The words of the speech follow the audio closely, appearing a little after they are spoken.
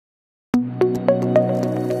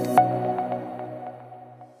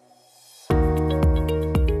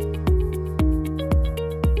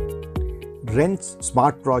Rent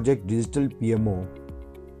SmartProject Digital PMO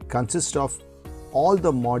consists of all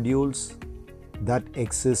the modules that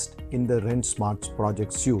exist in the Rent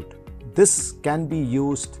SmartProject suite. This can be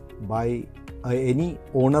used by any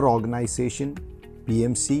owner organization,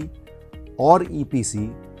 PMC or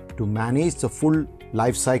EPC to manage the full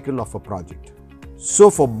life cycle of a project. So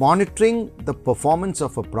for monitoring the performance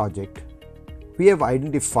of a project, we have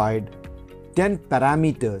identified 10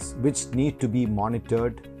 parameters which need to be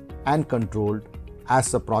monitored and controlled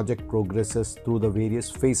as the project progresses through the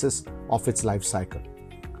various phases of its life cycle,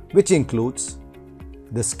 which includes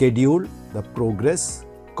the schedule, the progress,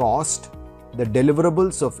 cost, the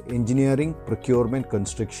deliverables of engineering, procurement,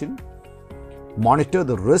 construction, monitor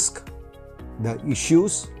the risk, the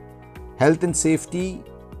issues, health and safety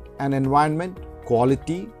and environment,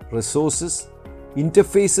 quality, resources,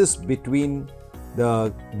 interfaces between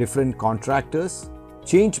the different contractors,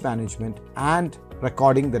 change management, and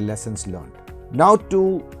recording the lessons learned. Now,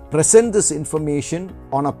 to present this information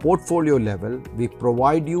on a portfolio level, we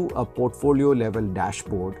provide you a portfolio level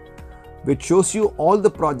dashboard which shows you all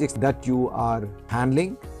the projects that you are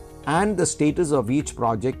handling and the status of each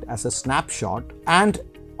project as a snapshot, and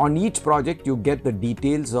on each project you get the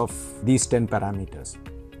details of these 10 parameters.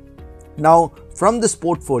 Now, from this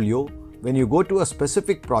portfolio, when you go to a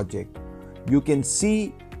specific project, you can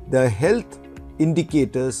see the health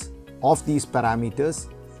indicators of these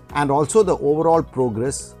parameters and also the overall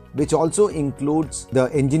progress, which also includes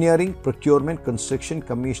the engineering, procurement, construction,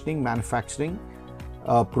 commissioning, manufacturing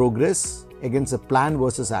progress against the plan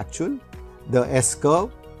versus actual, the S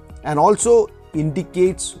curve, and also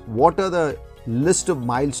indicates what are the list of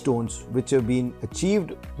milestones which have been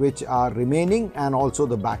achieved, which are remaining, and also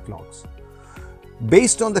the backlogs.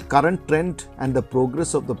 Based on the current trend and the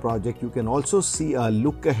progress of the project, you can also see a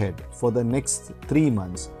look ahead for the next 3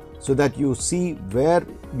 months, so that you see where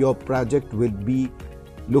your project will be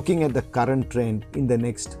looking at the current trend in the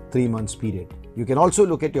next 3 months period. You can also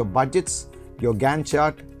look at your budgets, your Gantt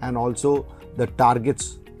chart, and also the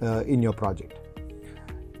targets in your project.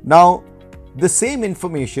 Now, the same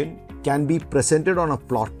information can be presented on a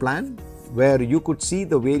plot plan where you could see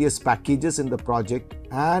the various packages in the project,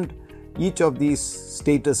 and each of these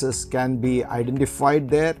statuses can be identified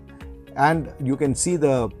there, and you can see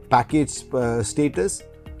the package status,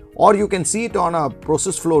 or you can see it on a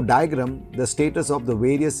process flow diagram, the status of the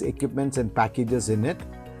various equipments and packages in it.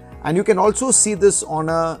 And you can also see this on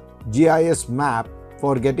a GIS map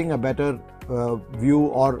for getting a better view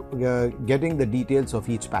or getting the details of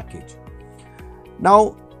each package.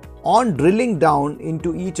 Now, on drilling down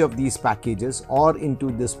into each of these packages or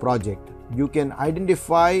into this project, you can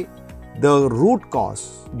identify the root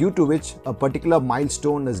cause due to which a particular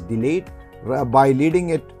milestone is delayed by leading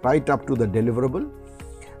it right up to the deliverable,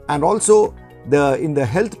 and also in the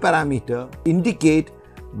health parameter indicate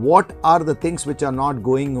what are the things which are not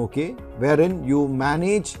going okay, wherein you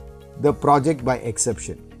manage the project by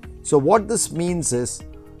exception. So what this means is,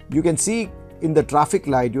 you can see in the traffic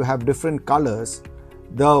light you have different colors.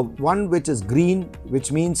 The one which is green,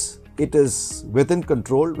 which means it is within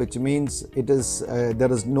control, which means it is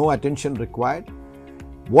there is no attention required.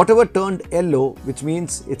 Whatever turned yellow, which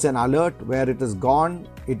means it's an alert where it is gone,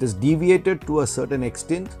 it is deviated to a certain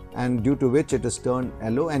extent, and due to which it is turned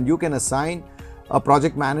yellow, and you can assign a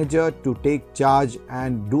project manager to take charge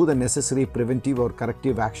and do the necessary preventive or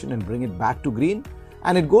corrective action and bring it back to green.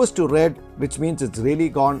 And it goes to red, which means it's really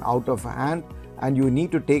gone out of hand and you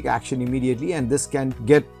need to take action immediately, and this can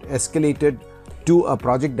get escalated to a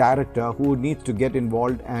project director who needs to get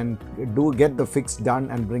involved and get the fix done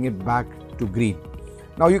and bring it back to green.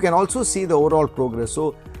 Now you can also see the overall progress.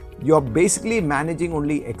 So you're basically managing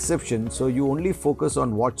only exceptions, so you only focus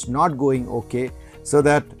on what's not going okay so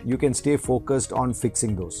that you can stay focused on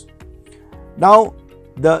fixing those. Now,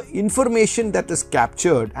 the information that is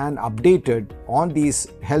captured and updated on these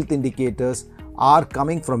health indicators are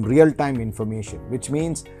coming from real-time information, which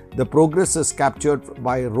means the progress is captured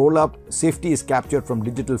by roll-up, safety is captured from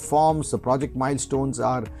digital forms, the project milestones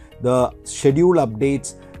are the schedule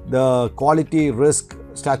updates, the quality, risk,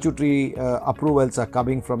 statutory approvals are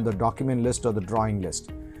coming from the document list or the drawing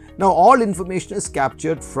list. Now, all information is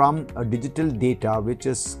captured from a digital data which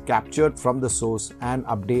is captured from the source and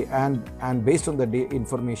update, and based on the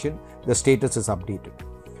information, the status is updated.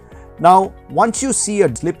 Now, once you see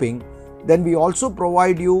a slipping, then we also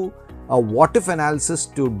provide you a what if analysis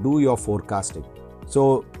to do your forecasting.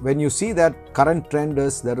 So when you see that current trend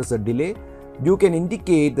is there is a delay, you can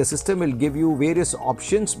indicate, the system will give you various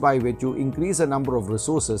options by which you increase the number of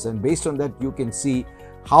resources, and based on that you can see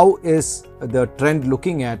how is the trend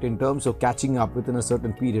looking at in terms of catching up within a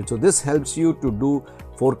certain period. So this helps you to do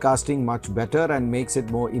forecasting much better and makes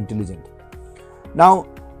it more intelligent. Now,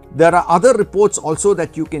 there are other reports also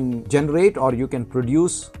that you can generate or you can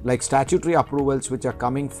produce, like statutory approvals which are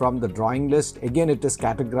coming from the drawing list. Again, it is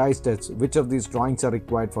categorized as which of these drawings are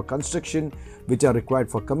required for construction, which are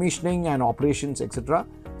required for commissioning and operations, etc.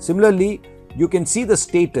 Similarly, you can see the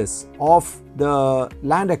status of the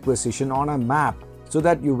land acquisition on a map, so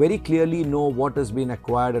that you very clearly know what has been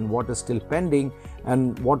acquired and what is still pending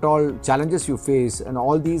and what all challenges you face, and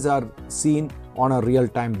all these are seen on a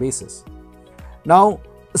real-time basis. Now,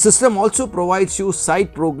 the system also provides you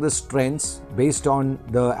site progress trends based on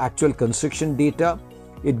the actual construction data.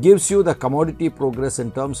 It gives you the commodity progress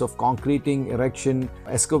in terms of concreting, erection,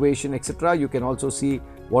 excavation, etc. You can also see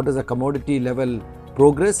what is the commodity level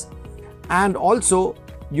progress, and also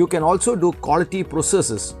you can also do quality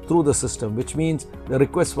processes through the system, which means the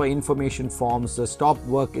request for information forms, the stop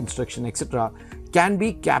work instruction, etc. can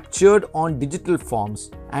be captured on digital forms,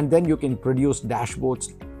 and then you can produce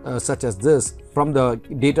dashboards such as this from the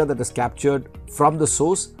data that is captured from the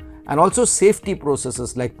source. And also safety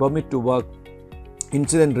processes like permit to work,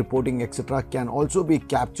 incident reporting, etc. can also be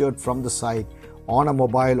captured from the site on a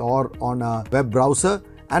mobile or on a web browser,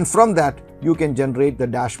 and from that you can generate the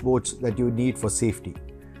dashboards that you need for safety.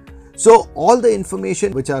 So all the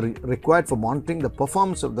information which are required for monitoring the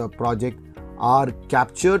performance of the project are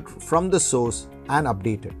captured from the source and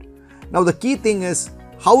updated. Now the key thing is,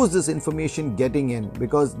 how is this information getting in?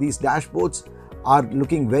 Because these dashboards are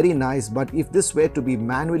looking very nice, but if this were to be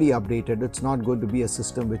manually updated, it's not going to be a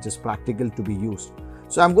system which is practical to be used.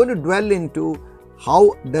 So I'm going to dwell into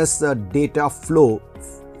how does the data flow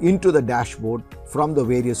into the dashboard from the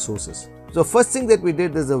various sources. So first thing that we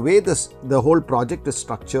did is the way the whole project is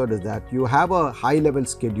structured is that you have a high level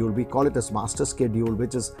schedule. We call it as master schedule,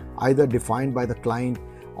 which is either defined by the client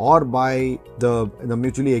or by the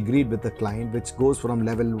mutually agreed with the client, which goes from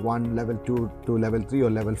level 1, level 2 to level 3 or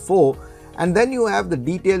level 4. And then you have the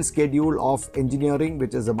detailed schedule of engineering,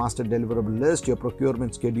 which is a master deliverable list, your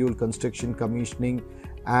procurement schedule, construction, commissioning,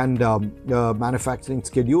 and manufacturing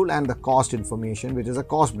schedule, and the cost information, which is a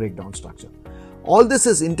cost breakdown structure. All this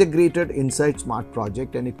is integrated inside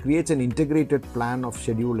SmartProject, and it creates an integrated plan of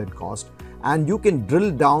schedule and cost, and you can drill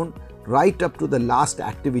down right up to the last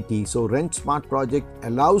activity. So Wrench SmartProject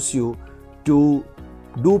allows you to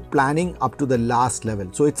do planning up to the last level.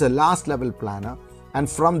 So it's a last level planner, and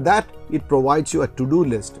from that it provides you a to-do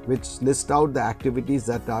list which lists out the activities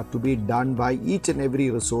that are to be done by each and every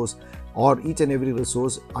resource, or each and every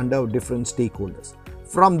resource under different stakeholders.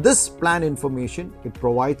 From this plan information, it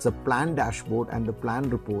provides a plan dashboard and the plan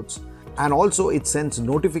reports, and also it sends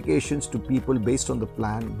notifications to people based on the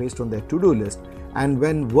plan, based on their to-do list. And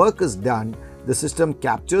when work is done, the system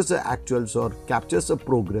captures the actuals or captures the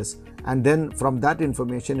progress, and then from that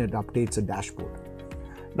information it updates a dashboard.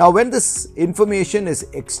 Now when this information is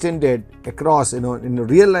extended across, in a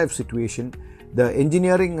real life situation, the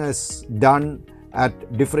engineering is done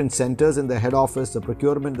at different centers in the head office, the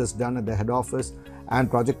procurement is done at the head office, and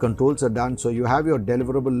project controls are done. So you have your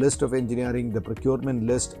deliverable list of engineering, the procurement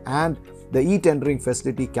list, and the e-tendering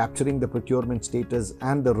facility capturing the procurement status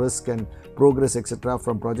and the risk and progress, etc.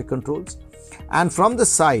 from project controls. And from the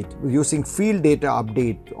site, using field data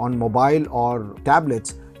update on mobile or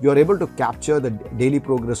tablets, you are able to capture the daily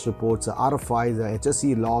progress reports, the RFIs, the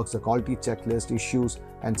HSE logs, the quality checklist, issues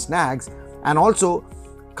and snags, and also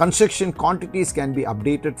construction quantities can be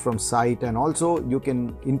updated from site, and also you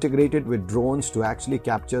can integrate it with drones to actually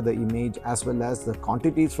capture the image as well as the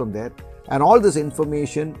quantities from there. And all this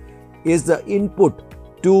information is the input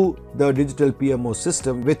to the digital PMO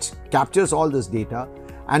system, which captures all this data,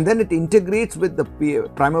 and then it integrates with the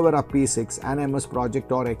Primavera P6 and MS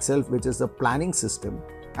Project or Excel, which is the planning system.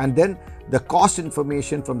 And then the cost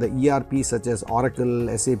information from the ERP such as Oracle,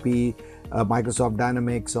 SAP, Microsoft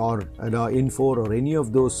Dynamics, or Infor, or any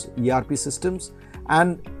of those ERP systems,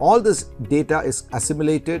 and all this data is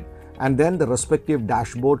assimilated, and then the respective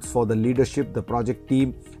dashboards for the leadership, the project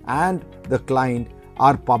team, and the client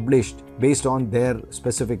are published based on their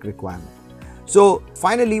specific requirement. So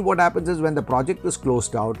finally what happens is, when the project is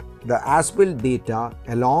closed out, the as-built data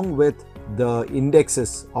along with the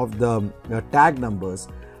indexes of the tag numbers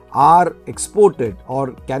are exported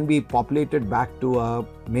or can be populated back to a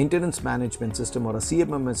maintenance management system or a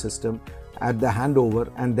CMMS system at the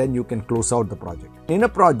handover, and then you can close out the project. In a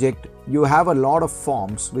project, you have a lot of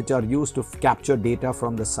forms which are used to capture data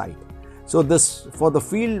from the site. So this, for the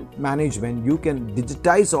field management, you can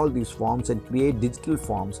digitize all these forms and create digital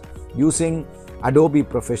forms using Adobe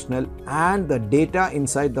Professional, and the data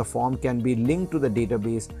inside the form can be linked to the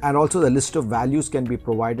database, and also the list of values can be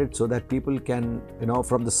provided so that people can,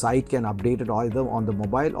 from the site can update it either on the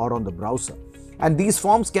mobile or on the browser. And these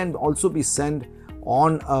forms can also be sent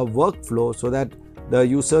on a workflow so that the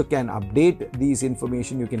user can update these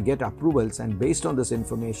information, you can get approvals, and based on this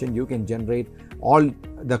information you can generate all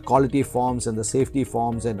the quality forms and the safety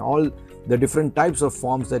forms, and all the different types of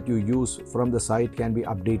forms that you use from the site can be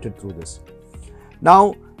updated through this.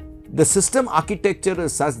 Now, the system architecture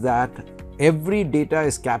is such that every data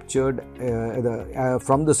is captured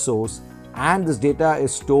from the source, and this data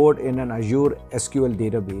is stored in an Azure SQL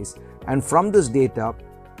database, and from this data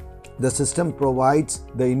the system provides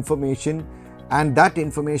the information, and that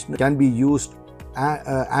information can be used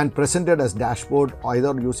and presented as dashboard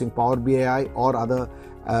either using Power BI or other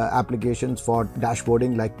applications for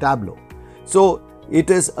dashboarding like Tableau. So it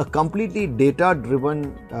is a completely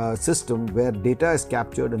data-driven system where data is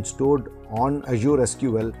captured and stored on Azure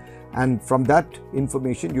SQL, and from that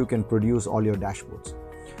information you can produce all your dashboards.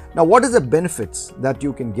 Now, what is the benefits that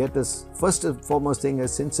you can get is, first and foremost thing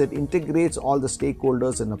is, since it integrates all the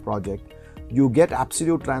stakeholders in a project, you get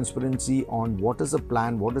absolute transparency on what is the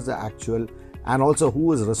plan, what is the actual, and also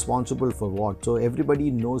who is responsible for what. So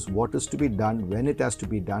everybody knows what is to be done, when it has to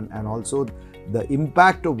be done, and also the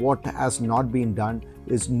impact of what has not been done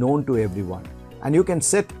is known to everyone. And you can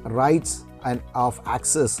set rights and of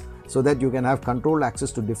access so that you can have controlled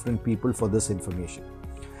access to different people for this information.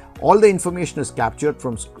 All the information is captured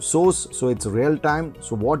from source, so it's real time.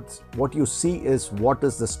 So what you see is what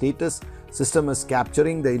is the status. System is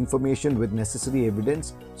capturing the information with necessary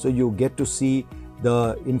evidence, so you get to see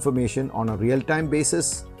the information on a real-time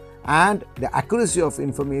basis, and the accuracy of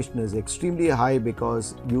information is extremely high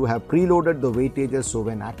because you have preloaded the weightages. So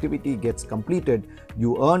when activity gets completed,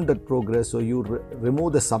 you earn that progress, so you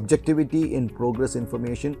remove the subjectivity in progress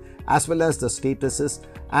information as well as the statuses,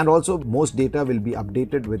 and also most data will be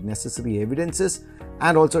updated with necessary evidences,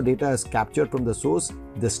 and also data is captured from the source.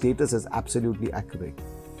 The status is absolutely accurate.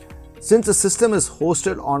 Since the system is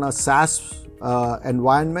hosted on a SaaS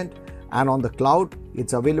environment and on the cloud,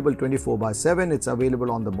 it's available 24/7. It's available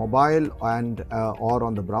on the mobile and or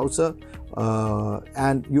on the browser,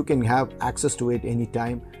 and you can have access to it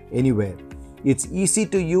anytime, anywhere. It's easy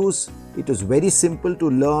to use. It is very simple to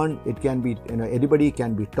learn. It can be, anybody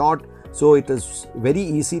can be taught. So it is very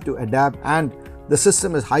easy to adapt, and the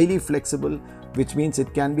system is highly flexible, which means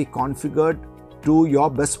it can be configured to your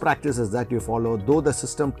best practices that you follow. Though the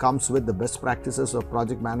system comes with the best practices of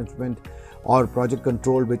project management or project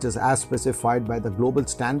control, which is as specified by the global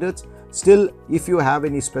standards, still if you have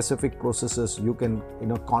any specific processes, you can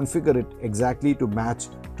configure it exactly to match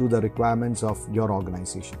to the requirements of your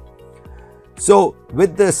organization. So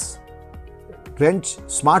with this, Wrench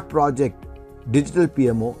SmartProject Digital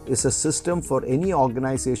PMO is a system for any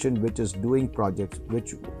organization which is doing projects,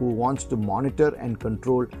 who wants to monitor and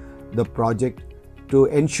control the project to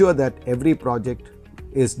ensure that every project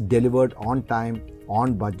is delivered on time,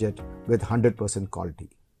 on budget, with 100% quality.